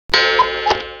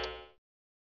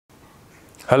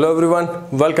Hello everyone,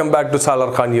 welcome back to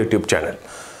Salaar YouTube channel.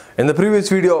 In the previous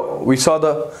video, we saw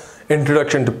the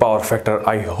introduction to power factor.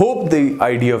 I hope the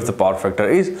idea of the power factor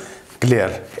is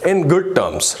clear in good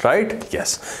terms, right?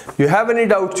 Yes. You have any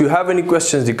doubts, you have any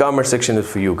questions, the comment section is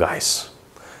for you guys.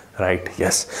 Right?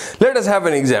 Yes. Let us have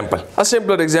an example, a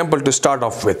simpler example to start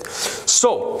off with.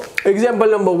 So, example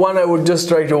number 1, I would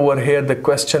just write over here the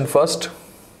question first.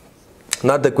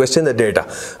 Not the question, the data.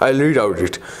 I'll read out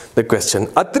it. The question.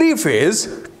 A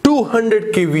three-phase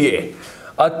 200 kVA.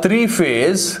 A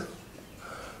three-phase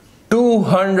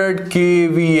 200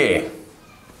 kVA.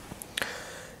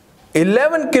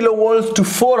 11 kilovolts to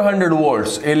 400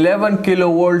 volts. 11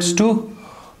 kilovolts to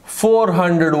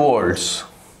 400 volts.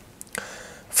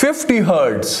 50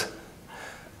 hertz.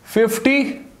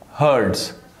 50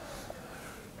 hertz.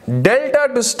 Delta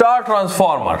to star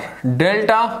transformer.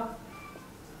 Delta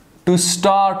to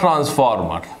star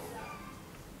transformer.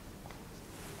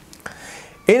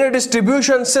 In a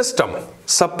distribution system,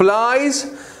 supplies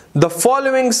the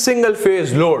following single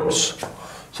phase loads.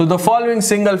 So the following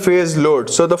single phase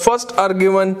loads. So the first are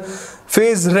given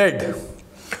phase red.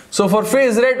 So for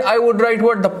phase red, I would write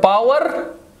what? The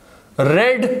power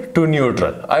red to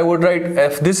neutral. I would write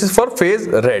F. This is for phase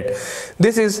red.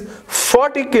 This is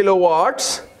 40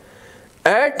 kilowatts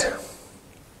at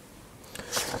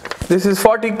This is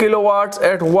 40 kilowatts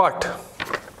at what?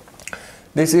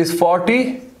 This is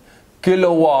 40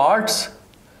 kilowatts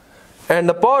and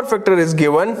the power factor is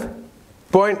given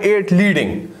 0.8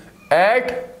 leading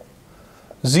at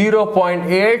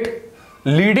 0.8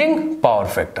 leading power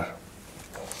factor.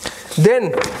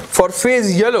 Then for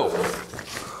phase yellow,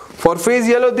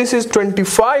 this is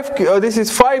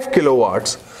 5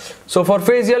 kilowatts. So for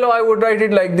phase yellow, I would write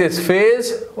it like this: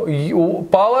 phase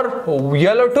power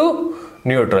yellow to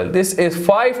neutral. This is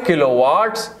 5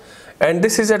 kilowatts and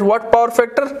this is at what power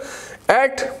factor?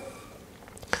 At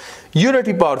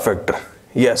unity power factor.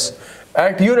 Yes,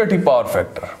 at unity power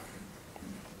factor.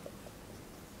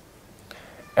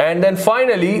 And then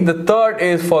finally the third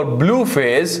is for blue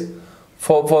phase.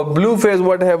 For blue phase,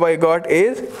 what have I got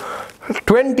is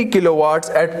 20 kilowatts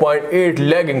at 0.8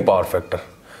 lagging power factor.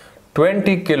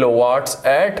 20 kilowatts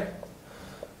at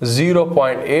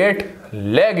 0.8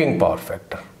 lagging power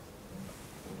factor.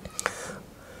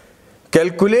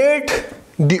 Calculate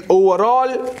the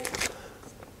overall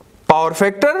power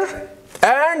factor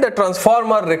and the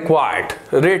transformer required,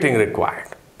 rating required.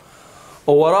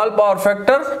 Overall power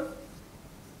factor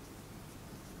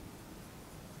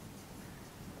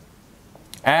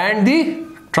and the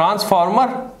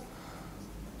transformer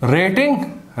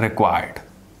rating required.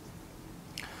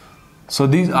 So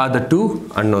these are the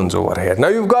two unknowns over here. Now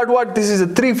you've got what? This is a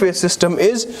three-phase system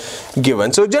is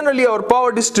given. So generally our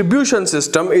power distribution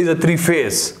system is a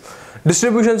three-phase.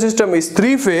 Distribution system is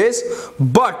three-phase,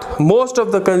 but most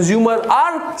of the consumer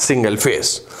are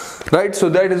single-phase. Right? So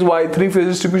that is why three-phase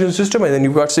distribution system, and then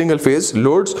you've got single-phase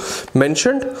loads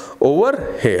mentioned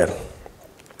over here.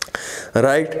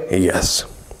 Right? Yes.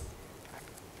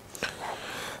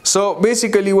 So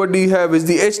basically what we have is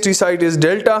the HT side is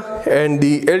delta and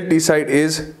the LT side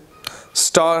is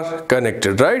star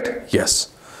connected, right? Yes.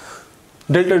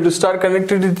 Delta to star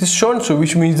connected it is shown, so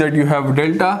which means that you have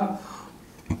delta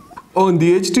on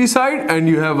the HT side and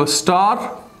you have a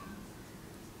star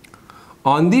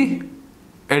on the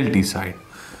LT side.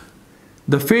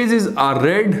 The phases are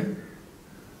red,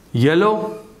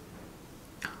 yellow,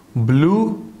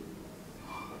 blue,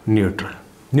 neutral.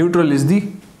 Neutral is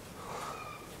the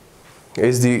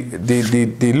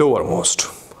lowermost,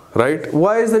 right?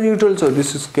 Why is the neutral? So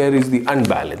this carries the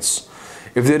unbalance.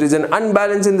 If there is an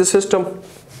unbalance in the system,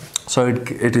 so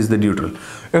it is the neutral.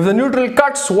 If the neutral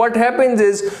cuts, what happens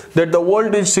is that the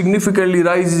voltage significantly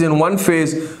rises in one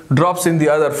phase, drops in the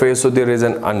other phase, so there is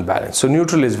an unbalance. So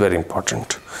neutral is very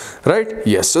important, right?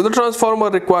 Yes. So the transformer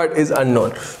required is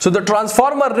unknown. So the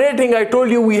transformer rating, I told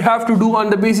you, we have to do on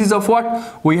the basis of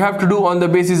what? We have to do on the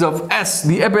basis of S,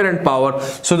 the apparent power.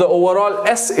 So the overall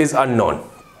S is unknown.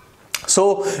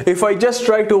 So if I just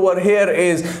write over here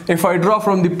is, if I draw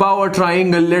from the power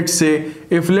triangle, let's say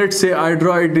I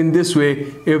draw it in this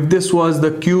way, if this was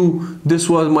the Q, this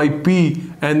was my P,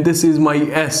 and this is my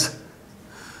S,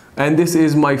 and this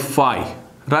is my phi,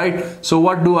 right? So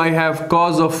what do I have?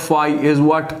 Cos of phi is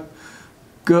what?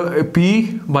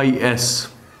 P by S.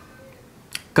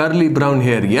 Curly brown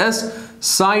here, yes.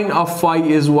 Sine of phi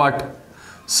is what?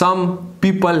 Some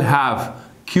people have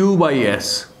Q by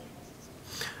S.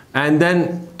 And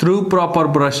then through proper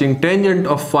brushing, tangent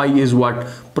of phi is what?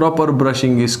 Proper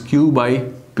brushing is Q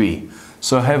by P.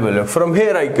 So have a look. From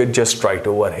here I could just write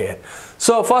over here.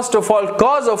 So first of all,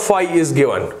 cos of phi is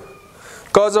given.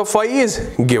 Cos of phi is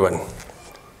given.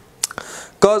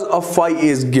 cos of phi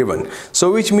is given.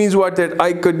 So which means what, that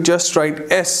I could just write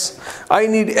S. I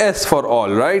need S for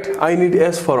all, right? I need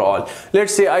S for all.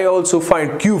 Let's say I also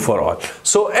find Q for all.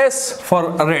 So S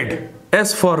for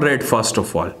red first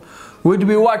of all would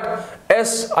be what?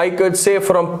 S I could say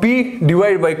from P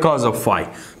divided by cos of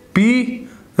phi. P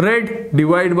red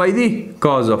divided by the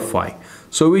cos of phi.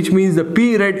 So which means the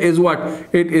P red is what?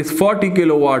 It is 40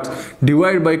 kilowatts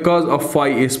divided by cos of phi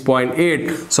is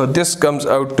 0.8. So this comes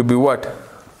out to be what?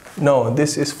 No,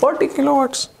 this is 40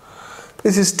 kilowatts.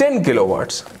 This is 10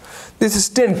 kilowatts. This is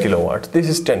 10 kilowatts. This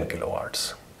is 10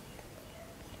 kilowatts.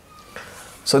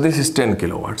 So this is 10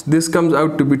 kilowatts. This comes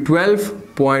out to be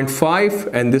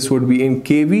 12.5 and this would be in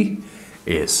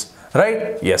kVAs.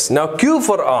 Right? Yes. Now Q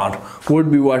for R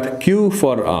would be what? Q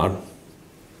for R.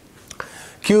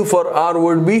 Q for R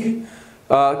would be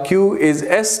Q is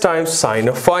S times sine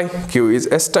of phi. Q is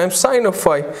S times sine of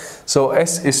phi. So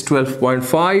S is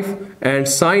 12.5 and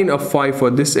sine of phi for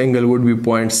this angle would be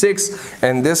 0.6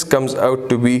 and this comes out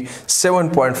to be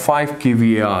 7.5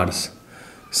 kVArs.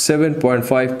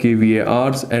 7.5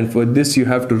 kVArs, and for this you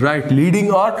have to write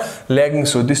leading or lagging.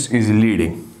 So this is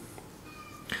leading.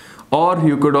 Or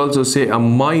you could also say a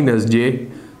minus J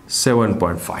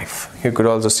 7.5. You could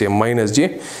also say minus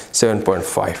J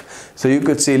 7.5. So you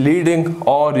could say leading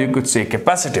or you could say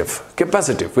capacitive.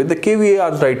 Capacitive. With the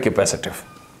kVARs write capacitive.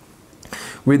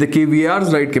 With the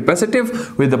kVARs write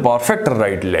capacitive. With the power factor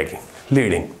write lagging.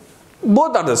 Leading.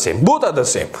 Both are the same. Both are the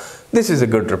same. This is a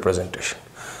good representation.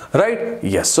 Right?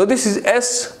 Yes. So this is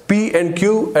S, P and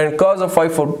Q, and cos of phi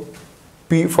for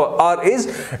P for R is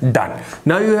done.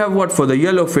 Now you have what for the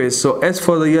yellow phase. So S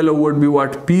for the yellow would be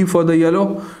what? P for the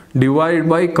yellow divided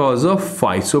by cos of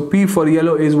phi. So P for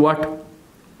yellow is what?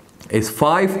 Is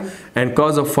 5 and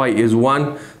cos of phi is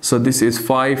 1. So this is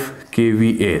 5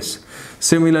 kVAs.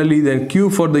 Similarly then Q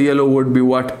for the yellow would be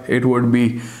what? It would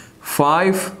be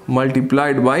 5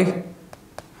 multiplied by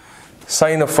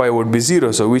sine of phi would be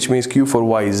 0. So which means Q for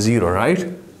Y is 0,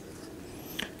 right?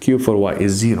 Q for Y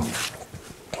is 0.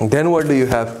 Then what do you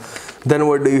have? Then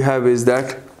what do you have is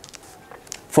that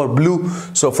for blue.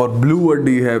 So for blue what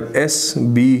do you have? S,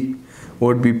 B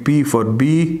would be P for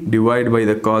B divided by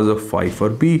the cos of phi for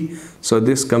B. So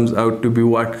this comes out to be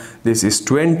what? This is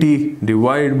 20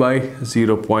 divided by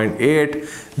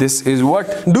 0.8. This is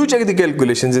what? Do check the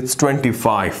calculations. It's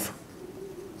 25.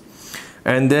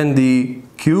 And then the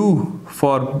Q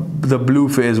for the blue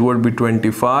phase would be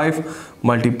 25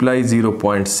 multiply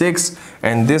 0.6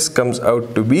 and this comes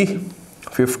out to be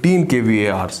 15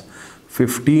 kVArs.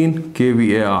 15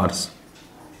 kVArs.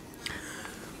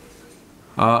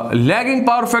 Lagging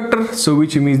power factor, so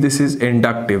which means this is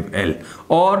inductive L,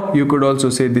 or you could also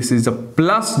say this is a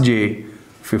plus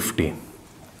J15.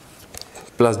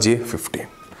 Plus J15.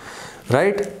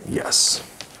 Right? Yes.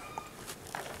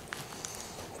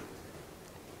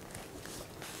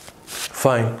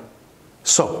 Fine.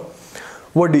 So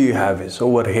what do you have is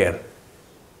over here.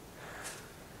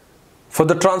 For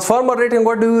the transformer rating,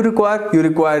 what do you require? You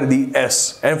require the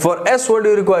S. And for S, what do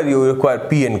you require? You require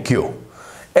P and Q.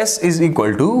 S is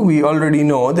equal to, we already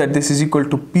know that this is equal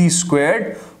to P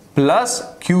squared plus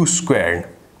Q squared.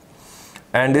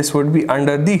 And this would be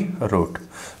under the root.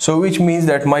 So which means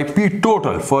that my P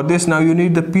total, for this now you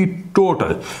need the P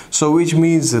total. So which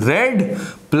means red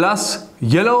plus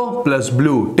yellow plus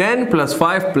blue. 10 plus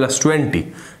 5 plus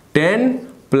 20. 10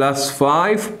 plus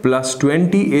 5 plus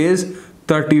 20 is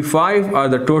 35 are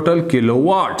the total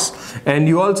kilowatts. And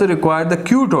you also require the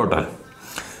Q total.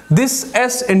 This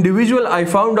S individual I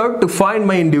found out to find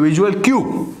my individual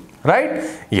Q. Right?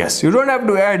 Yes, you don't have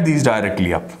to add these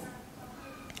directly up.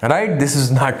 Right? This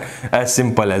is not as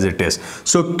simple as it is.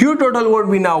 So Q total would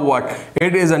be now what?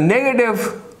 It is a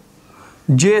negative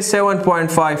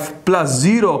J7.5 plus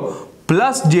 0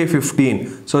 plus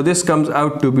J15. So this comes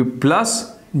out to be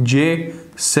plus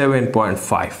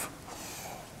J7.5.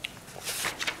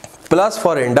 Plus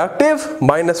for inductive,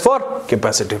 minus for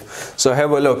capacitive. So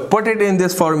have a look. Put it in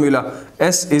this formula.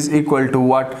 S is equal to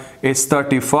what? It's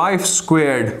 35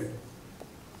 squared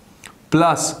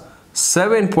plus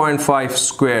 7.5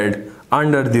 squared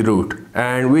under the root,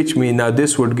 and which means now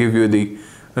this would give you the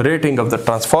rating of the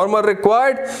transformer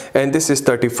required, and this is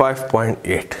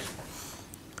 35.8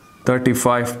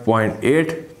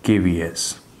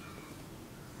 kVAs.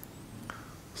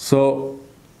 So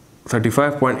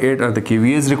 35.8 are the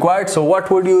kVAs required. So what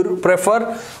would you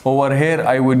prefer? Over here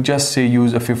I would just say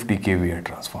use a 50 kVA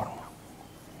transformer.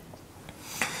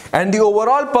 And the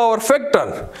overall power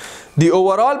factor,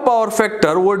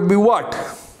 would be what?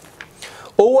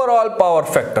 Overall power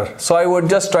factor. So I would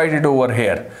just write it over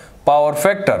here. power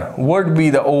factor would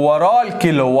be the overall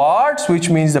kilowatts, which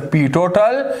means the P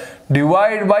total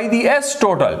divided by the S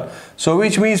total. So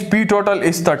which means P total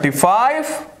is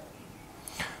 35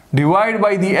 divided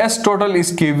by the S total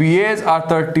is kVAs are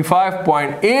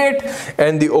 35.8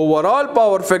 and the overall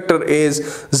power factor is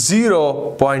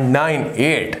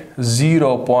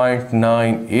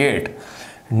 0.98.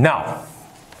 Now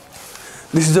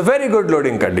this is a very good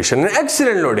loading condition, an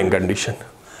excellent loading condition.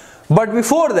 But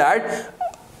before that,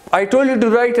 I told you to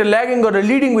write a lagging or a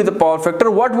leading with a power factor.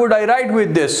 What would I write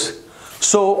with this?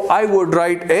 So I would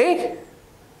write a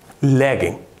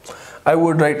lagging. I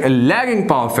would write a lagging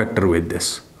power factor with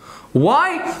this.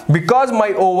 Why? Because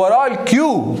my overall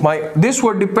Q, this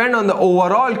would depend on the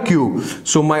overall Q.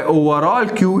 So my overall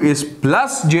Q is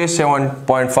plus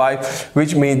J7.5,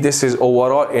 which means this is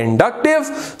overall inductive.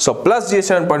 So plus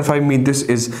J7.5 means this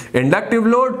is inductive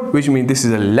load, which means this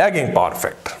is a lagging power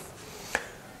factor.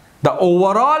 The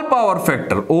overall power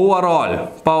factor,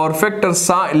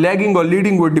 lagging or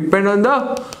leading would depend on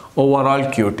the overall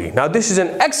QT. Now this is an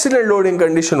excellent loading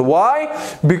condition. Why?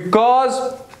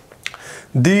 Because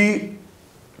the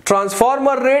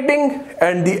transformer rating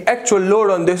and the actual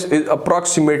load on this is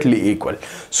approximately equal.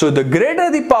 So the greater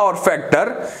the power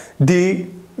factor, the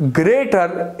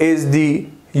greater is the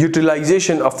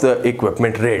utilization of the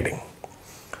equipment rating.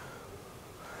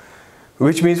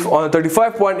 Which means on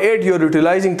 35.8 you're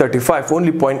utilizing 35,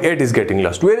 only 0.8 is getting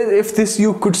lost. Whereas if this,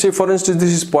 you could say for instance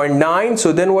this is 0.9,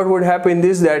 so then what would happen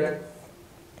is that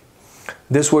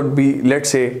this would be,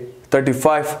 let's say,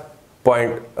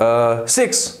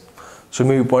 35.6. So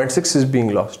maybe 0.6 is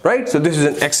being lost, right? So this is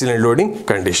an excellent loading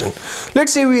condition.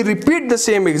 Let's say we repeat the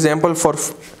same example for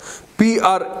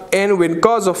PRN when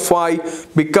cos of phi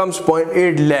becomes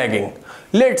 0.8 lagging.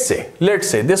 Let's say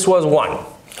this was 1.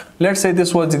 Let's say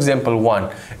this was example 1.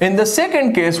 In the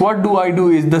second case, what do I do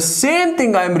is the same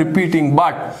thing I am repeating,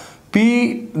 but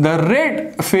the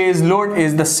red phase load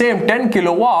is the same 10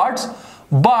 kilowatts,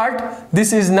 but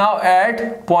this is now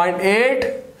at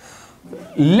 0.8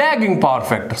 lagging power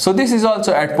factor. So this is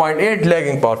also at 0.8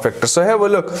 lagging power factor. So have a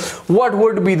look, what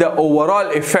would be the overall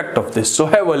effect of this? So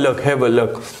have a look.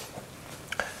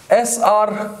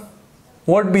 SR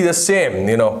would be the same,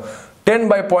 10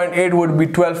 by 0.8 would be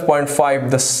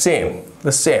 12.5, the same.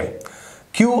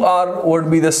 QR would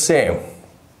be the same,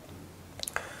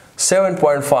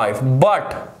 7.5,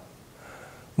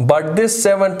 but this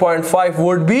 7.5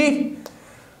 would be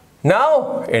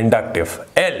now inductive,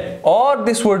 L, or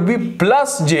this would be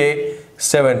plus J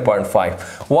 7.5.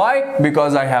 Why?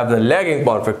 Because I have the lagging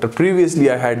power factor.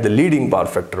 Previously I had the leading power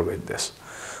factor with this.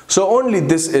 So only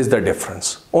this is the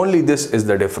difference. SY,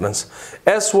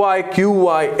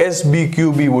 QY, SB,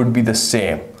 QB would be the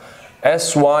same.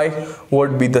 SY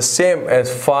would be the same as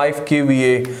 5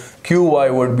 kVA, QY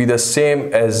would be the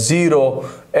same as 0,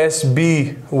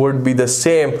 SB would be the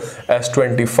same as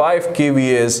 25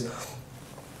 kVAs,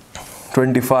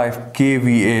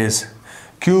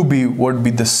 QB would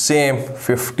be the same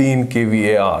 15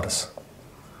 kVARs.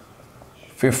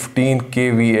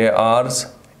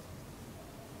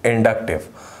 Inductive,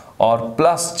 or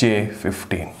plus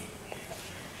J15.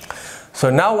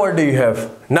 So now what do you have?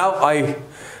 Now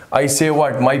I say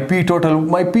what? My P total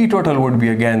would be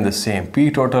again the same.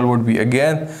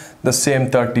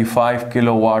 35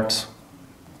 kilowatts.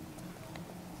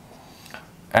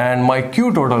 And my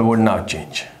Q total would not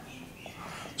change.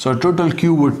 So total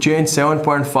Q would change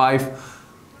 7.5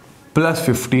 plus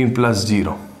 15 plus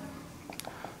 0.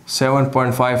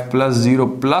 7.5 plus 0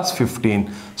 plus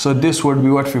 15. So this would be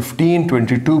what? 15,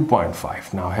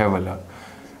 22.5. Now have a look.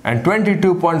 And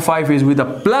 22.5 is with a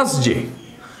plus J.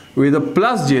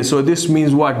 So this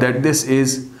means what? That this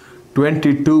is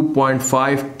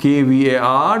 22.5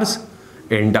 kVARs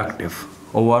inductive.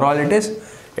 Overall it is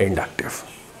inductive.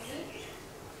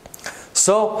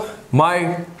 So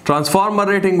my transformer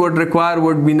rating would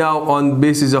be now on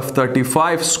basis of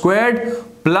 35 squared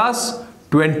plus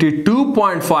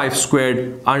 22.5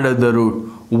 squared under the root.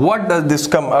 What does this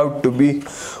come out to be?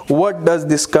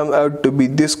 This comes out to be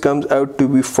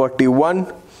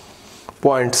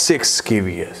 41.6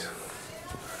 kVA.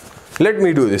 Let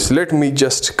me do this. Let me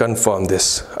just confirm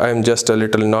this. I am just a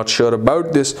little not sure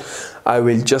about this. I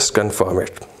will just confirm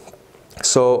it.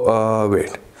 So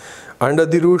wait. Under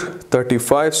the root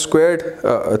 35 squared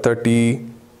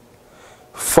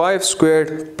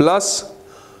plus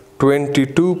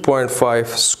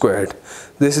 22.5 squared.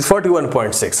 This is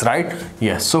 41.6, right?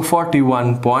 Yes, so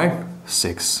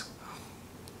 41.6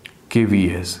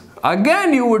 kVAs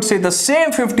again you would say the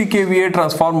same 50 kVA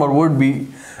transformer would be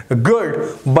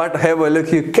good, but have a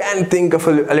look, you can think of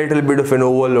a little bit of an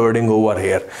overloading over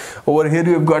here. Over here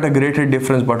you've got a greater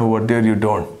difference, but over there you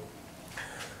don't.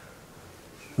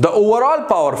 The overall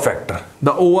power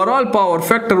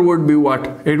factor would be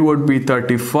what? It would be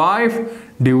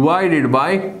 35 divided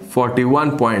by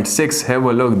 41.6. Have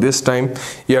a look, this time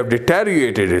you have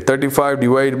deteriorated it. 35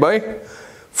 divided by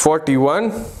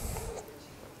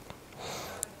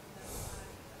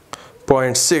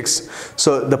 41.6.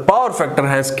 So the power factor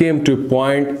has came to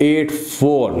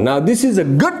 0.84. Now this is a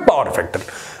good power factor.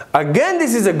 Again,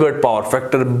 this is a good power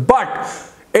factor, but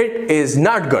it is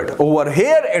not good. Over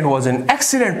here it was an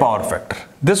excellent power factor.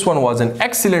 This one was an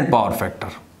excellent power factor.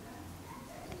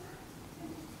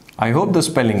 I hope the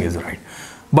spelling is right.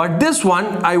 But this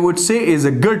one I would say is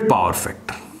a good power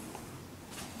factor.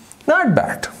 Not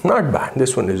bad, not bad.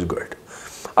 This one is good.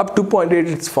 Up to 0.8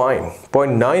 it's fine.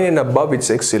 0.9 and above it's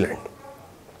excellent.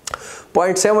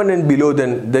 0.7 and below,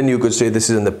 then you could say this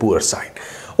is on the poor side.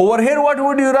 Over here, what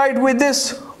would you write with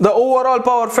this? The overall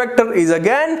power factor is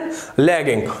again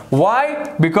lagging.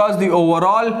 Why? Because the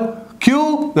overall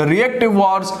Q, the reactive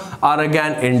wars, are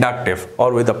again inductive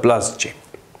or with a plus J.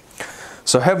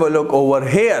 So have a look over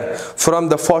here. From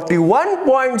the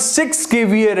 41.6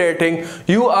 kVA rating,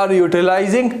 you are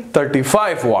utilizing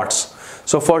 35 watts.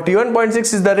 So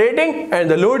 41.6 is the rating and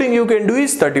the loading you can do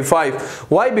is 35.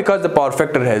 Why? Because the power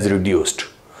factor has reduced.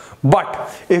 But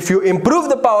if you improve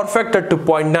the power factor to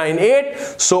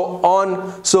 0.98,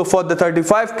 so for the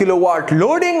 35 kilowatt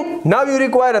loading, now you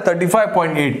require a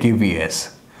 35.8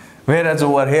 kVA. Whereas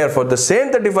over here for the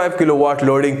same 35 kilowatt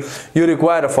loading, you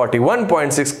require a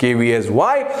 41.6 kVA.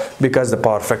 Why? Because the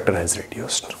power factor has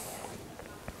reduced.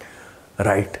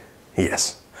 Right?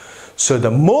 Yes. So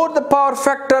the more the power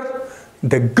factor,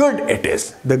 the good it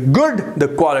is. The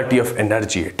quality of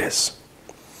energy it is.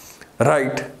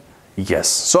 Right? Yes.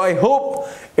 So I hope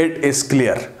it is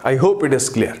clear. I hope it is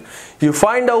clear. You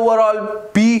find overall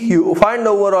P, you find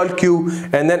overall Q,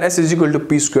 and then S is equal to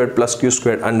P squared plus Q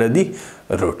squared under the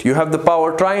root. You have the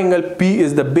power triangle. P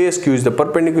is the base, Q is the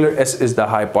perpendicular, S is the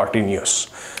hypotenuse.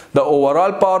 The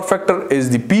overall power factor is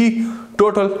the P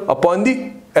total upon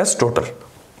the S total.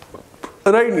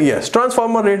 Right? Yes.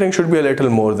 Transformer rating should be a little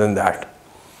more than that.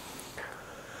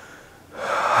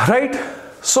 Right?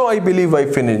 So I believe I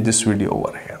finished this video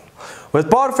over here. With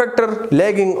power factor,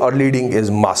 lagging or leading is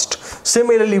must.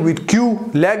 Similarly with Q,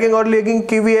 lagging or lagging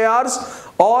kVARs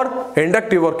or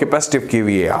inductive or capacitive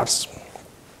kVARs.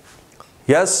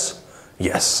 Yes?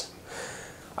 Yes.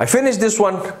 I finished this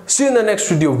one. See you in the next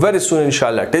video very soon,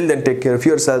 inshallah. Till then, take care of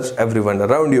yourselves, everyone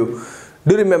around you.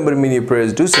 Do remember mini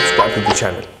prayers. Do subscribe to the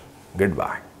channel.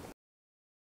 Goodbye.